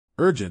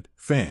Urgent,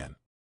 fan.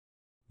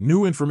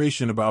 New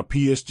information about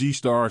PSG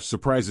star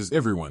surprises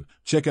everyone.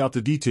 Check out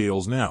the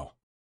details now.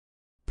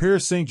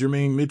 Paris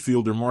Saint-Germain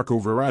midfielder Marco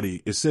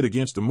Verratti is set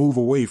against a move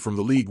away from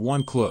the Ligue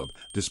 1 club,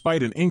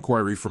 despite an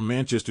inquiry from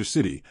Manchester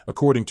City,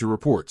 according to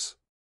reports.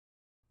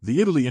 The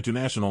Italy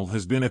international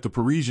has been at the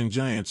Parisian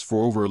Giants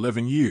for over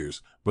 11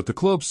 years, but the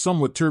club's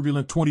somewhat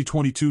turbulent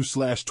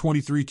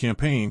 2022-23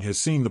 campaign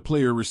has seen the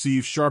player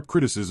receive sharp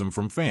criticism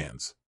from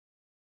fans.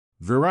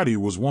 Verratti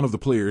was one of the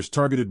players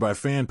targeted by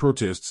fan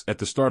protests at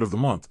the start of the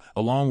month,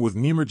 along with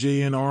Neymar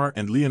Jr.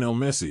 and Lionel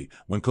Messi,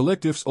 when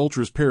Collectifs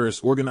Ultras Paris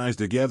organized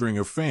a gathering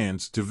of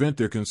fans to vent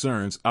their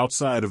concerns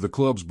outside of the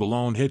club's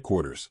Boulogne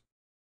headquarters.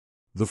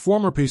 The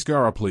former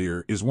Pescara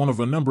player is one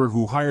of a number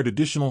who hired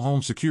additional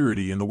home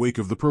security in the wake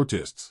of the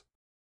protests.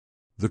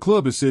 The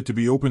club is said to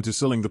be open to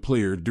selling the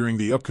player during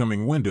the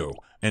upcoming window,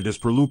 and as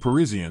per Le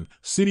Parisian,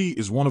 City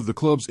is one of the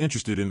clubs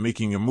interested in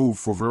making a move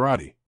for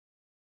Verratti.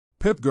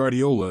 Pep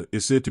Guardiola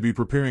is said to be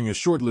preparing a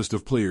short list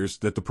of players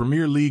that the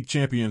Premier League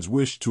champions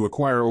wish to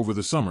acquire over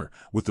the summer,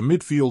 with the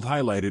midfield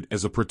highlighted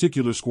as a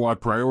particular squad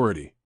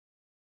priority.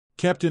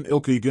 Captain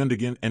Ilkay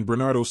Gundogan and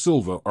Bernardo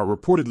Silva are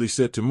reportedly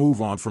set to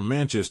move on from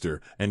Manchester,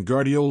 and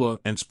Guardiola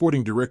and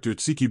sporting director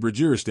Txiki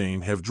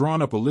Begiristain have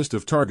drawn up a list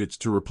of targets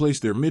to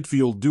replace their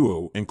midfield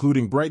duo,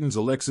 including Brighton's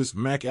Alexis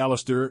Mac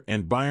Allister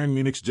and Bayern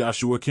Munich's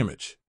Joshua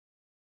Kimmich.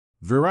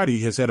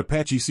 Verratti has had a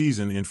patchy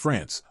season in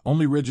France,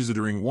 only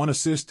registering 1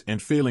 assist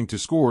and failing to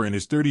score in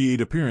his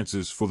 38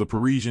 appearances for the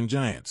Parisian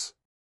Giants.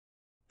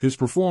 His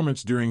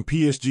performance during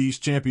PSG's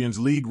Champions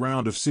League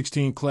round of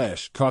 16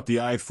 clash caught the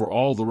eye for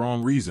all the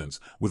wrong reasons,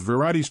 with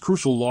Verratti's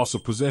crucial loss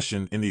of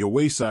possession in the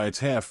away side's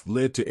half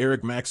led to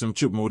Eric Maxim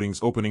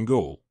Choupo-Moting's opening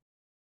goal.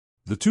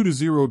 The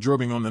 2-0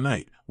 drubbing on the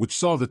night, which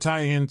saw the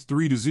tie-in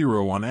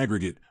 3-0 on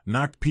aggregate,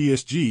 knocked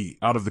PSG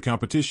out of the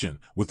competition,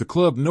 with the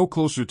club no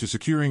closer to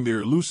securing their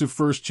elusive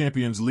first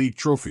Champions League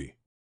trophy.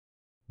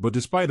 But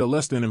despite a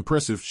less than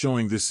impressive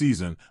showing this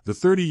season, the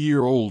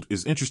 30-year-old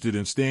is interested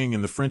in staying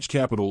in the French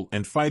capital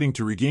and fighting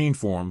to regain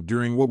form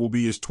during what will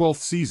be his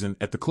 12th season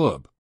at the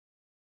club.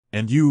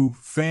 And you,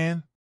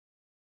 fan?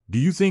 Do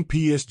you think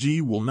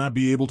PSG will not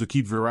be able to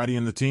keep Verratti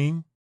in the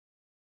team?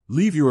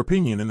 Leave your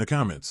opinion in the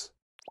comments.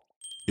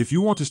 If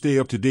you want to stay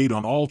up to date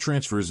on all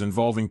transfers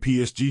involving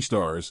PSG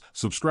stars,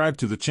 subscribe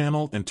to the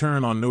channel and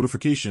turn on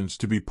notifications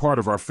to be part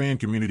of our fan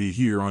community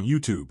here on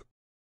YouTube.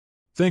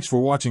 Thanks for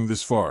watching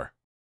this far.